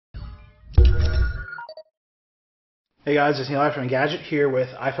Hey guys, it's Neil from Gadget here with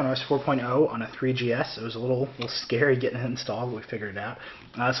iPhone OS 4.0 on a 3GS. It was a little scary getting it installed, but we figured it out.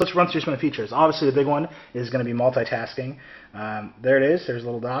 So let's run through some of the features. Obviously the big one is going to be multitasking. There it is, there's a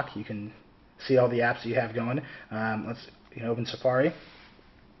little dock. You can see all the apps that you have going. Let's open Safari.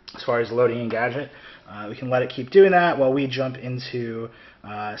 As far as loading in Gadget, we can let it keep doing that while we jump into,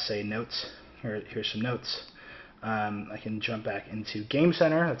 say, Notes. Here's some notes. I can jump back into Game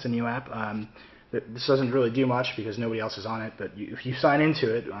Center. That's a new app. This doesn't really do much because nobody else is on it, but if you sign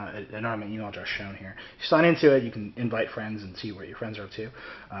into it, I don't have my email address shown here. If you sign into it, you can invite friends and see what your friends are up to.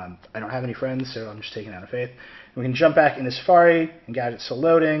 I don't have any friends, so I'm just taking it out of faith. We can jump back into Safari, and Gadget's still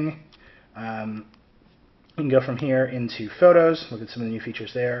loading. You can go from here into Photos, look at some of the new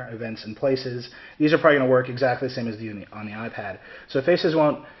features there, Events and Places. These are probably going to work exactly the same as on the iPad. So if Faces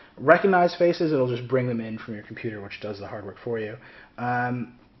won't recognize faces, it'll just bring them in from your computer, which does the hard work for you.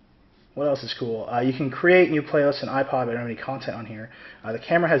 What else is cool? You can create new playlists in iPod, but I don't have any content on here. The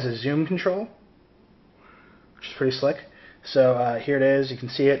camera has a zoom control, which is pretty slick. So here it is. You can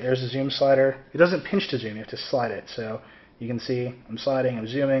see it. There's the zoom slider. It doesn't pinch to zoom. You have to slide it. So you can see I'm sliding, I'm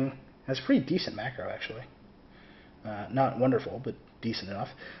zooming. That's a pretty decent macro, actually. Not wonderful, but decent enough.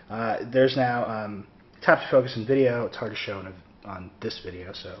 There's now tap to focus in video. It's hard to show on this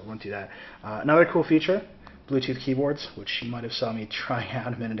video, so I won't do that. Another cool feature, Bluetooth keyboards, which you might have saw me trying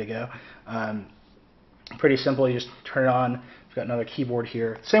out a minute ago. Pretty simple. You just turn it on. I've got another keyboard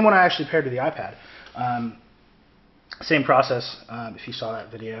here. Same one I actually paired to the iPad. Same process if you saw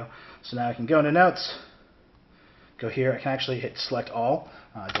that video. So now I can go into Notes, go here. I can actually hit Select All,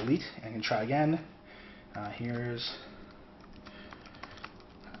 Delete, and I can try again. Here's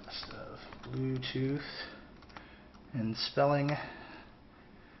stuff, Bluetooth and spelling.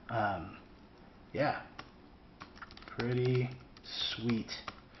 Yeah. Pretty sweet,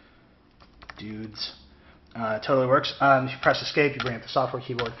 dudes. Totally works. If you press Escape, you bring up the software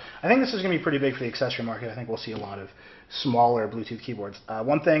keyboard. I think this is going to be pretty big for the accessory market. I think we'll see a lot of smaller Bluetooth keyboards.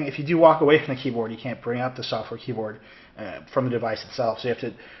 One thing, if you do walk away from the keyboard, you can't bring up the software keyboard from the device itself. So you have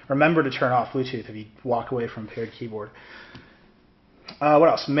to remember to turn off Bluetooth if you walk away from a paired keyboard. What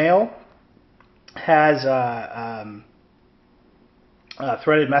else? Mail has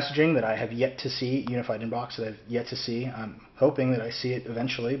threaded messaging that I have yet to see, unified inbox that I've yet to see. I'm hoping that I see it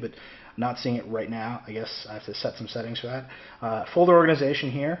eventually, but I'm not seeing it right now. I guess I have to set some settings for that. Folder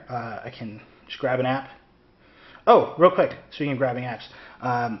organization here. I can just grab an app. Oh, real quick, speaking of grabbing apps.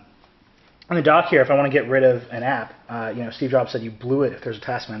 On the dock here, if I want to get rid of an app, Steve Jobs said you blew it if there's a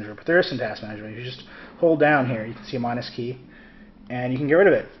task manager, but there is some task manager. If you just hold down here, you can see a minus key, and you can get rid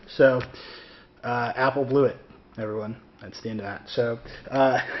of it. So Apple blew it, everyone. That's the end of that. So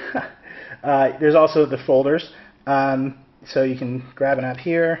there's also the folders. So you can grab an app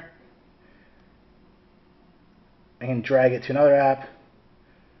here. I can drag it to another app.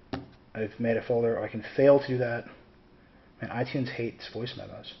 I've made a folder, or I can fail to do that. Man, iTunes hates voice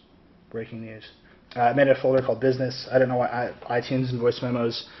memos. Breaking news. I made a folder called Business. I don't know why iTunes and voice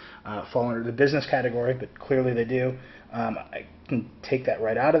memos fall under the business category, but clearly they do. I can take that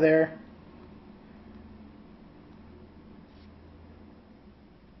right out of there.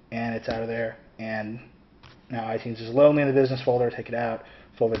 And it's out of there, and now iTunes is lonely in the business folder. Take it out,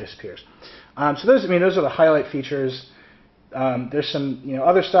 folder disappears. So those are the highlight features. There's some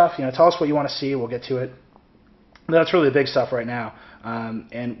other stuff. Tell us what you want to see. We'll get to it. But that's really the big stuff right now.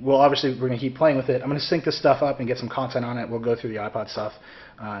 And we're going to keep playing with it. I'm going to sync this stuff up and get some content on it. We'll go through the iPod stuff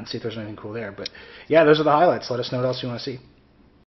and see if there's anything cool there. But yeah, those are the highlights. Let us know what else you want to see.